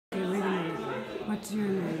What's your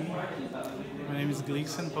name? My name is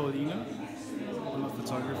Gleeson Paulino. I'm a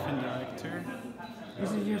photographer and director.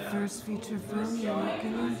 Is it your first feature film you're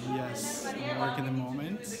working on? Yes, I'm working at the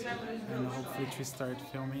moment, and hopefully to start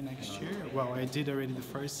filming next year. Well, I did already the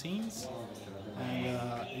first scenes,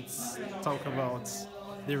 and it's talk about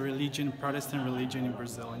the religion, Protestant religion in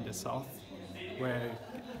Brazil, in the south, where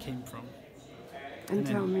I came from. And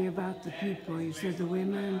tell me about the people. You said the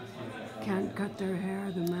women can't cut their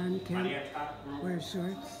hair, the man can't wear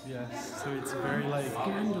shorts. Yes, so it's very like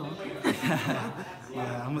Scandal.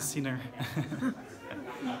 yeah, I'm a sinner.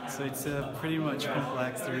 So it's pretty much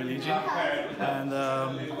complex, the religion, and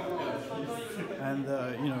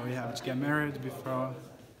you know, we have to get married before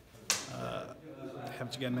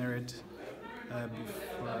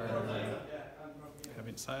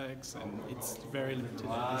having sex, and it's very limited.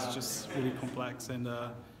 It's just really complex, and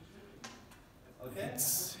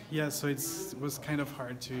it's yeah. So it was kind of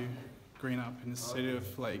hard to growing up in a city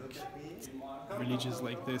of like religious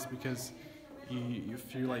like this, because you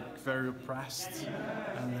feel like very oppressed.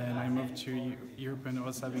 And then I moved to Europe when I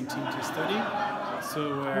was 17 to study.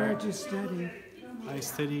 So Where did you study? I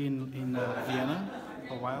studied in Vienna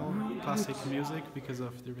for a while, classic music because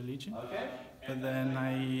of the religion. But then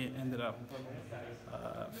I ended up,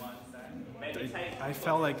 I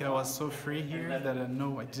felt like I was so free here that I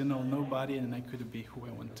didn't know nobody and I could be who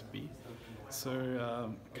I want to be. So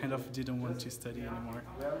kind of didn't want to study anymore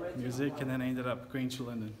music, and then I ended up going to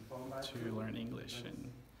London to learn English.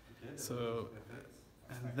 And so,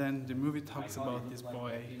 and then the movie talks about this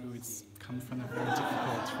boy who is come from a very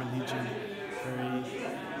difficult religion,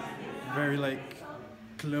 very like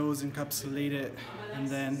close, encapsulated, and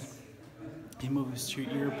then he moves to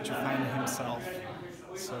Europe to find himself.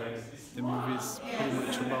 So the movie is pretty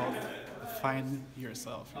much about find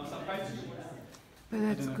yourself. But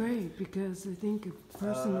that's great, because I think a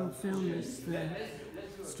personal film is the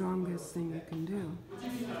strongest thing you can do.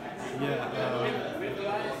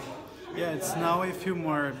 Yeah, it's now I feel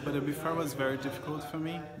more, but before it was very difficult for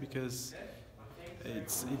me, because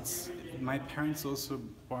it's my parents also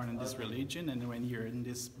born in this religion, and when you're in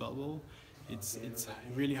this bubble, it's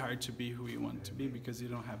really hard to be who you want to be, because you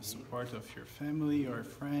don't have support of your family or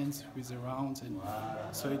friends who is around, and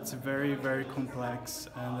so it's very, very complex.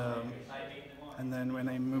 And then when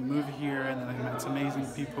I moved here, and then I met amazing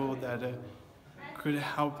people that could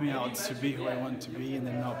help me out to be who I want to be, and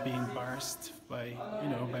then not be embarrassed by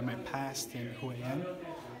by my past and who I am.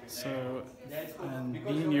 So, and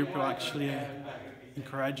being in Europe actually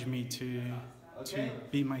encouraged me to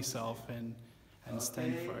be myself and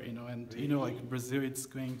stand for and like Brazil, it's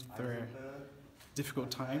going through a difficult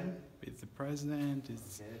time with the president,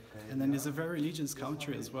 and then it's a very religious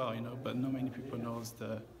country as well, but not many people knows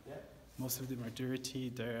most of the majority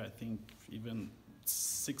there. I think even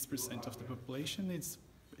 6% of the population it's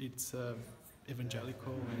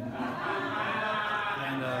evangelical,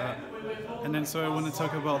 and then so I want to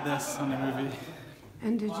talk about this on the movie.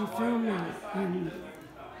 And did you film it in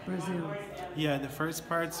Brazil? Yeah, the first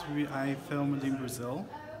parts I filmed in Brazil,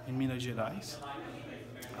 in Minas Gerais.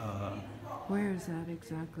 Where is that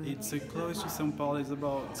exactly? It's close to São Paulo. It's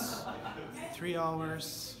about 3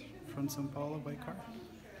 hours from São Paulo by car.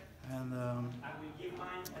 And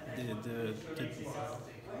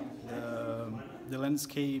the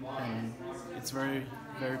landscape, and it's very,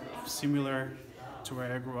 very similar to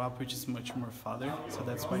where I grew up, which is much more farther. So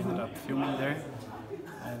that's why I ended up filming there.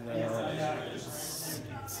 And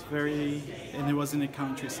it's very, and it was in the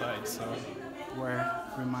countryside, so where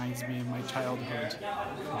reminds me of my childhood.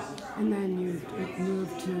 And then you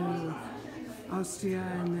moved to Austria,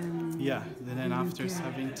 and then then after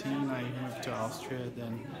 17 I moved to Austria,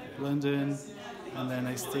 then London, and then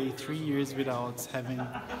I stayed 3 years without having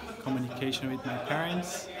communication with my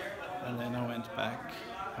parents, and then I went back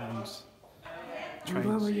and tried.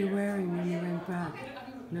 And what were you wearing when you went back?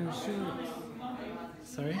 No shorts?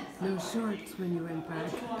 Sorry? No shorts when you went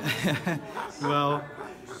back? Well,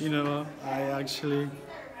 I actually,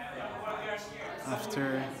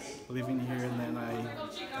 after living here, and then I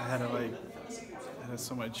had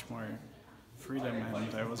so much more freedom,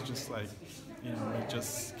 and I was just like, I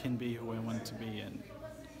just can be who I want to be, and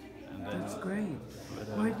That's great.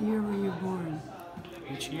 What year were you born?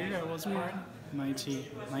 Which year I was born?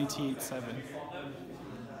 1987.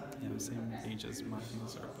 Yeah, same age as Martin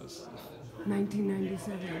Serpas.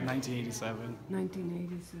 1997? 1987.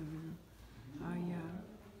 1987. Yeah.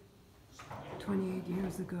 28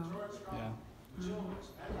 years ago. Yeah.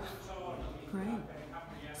 Great.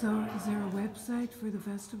 So, is there a website for the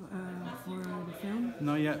festival, for the film?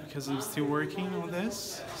 Not yet, because I'm still working on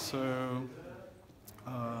this. So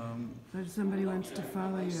So if somebody wants to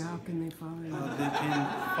follow you, how can they follow you? They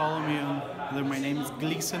can follow me on. My name is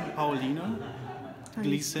Gleeson Paulino. How do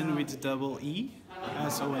you Gleeson spell with double E,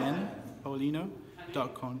 S-O-N,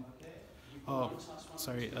 Paulino.com. Oh,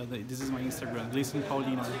 sorry, this is my Instagram, Gleeson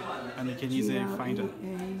Paulino, and you can easily find it.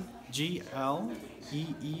 Gleeson Paulino.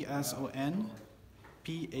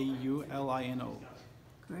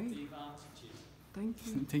 Great. Thank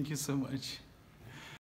you. Thank you so much.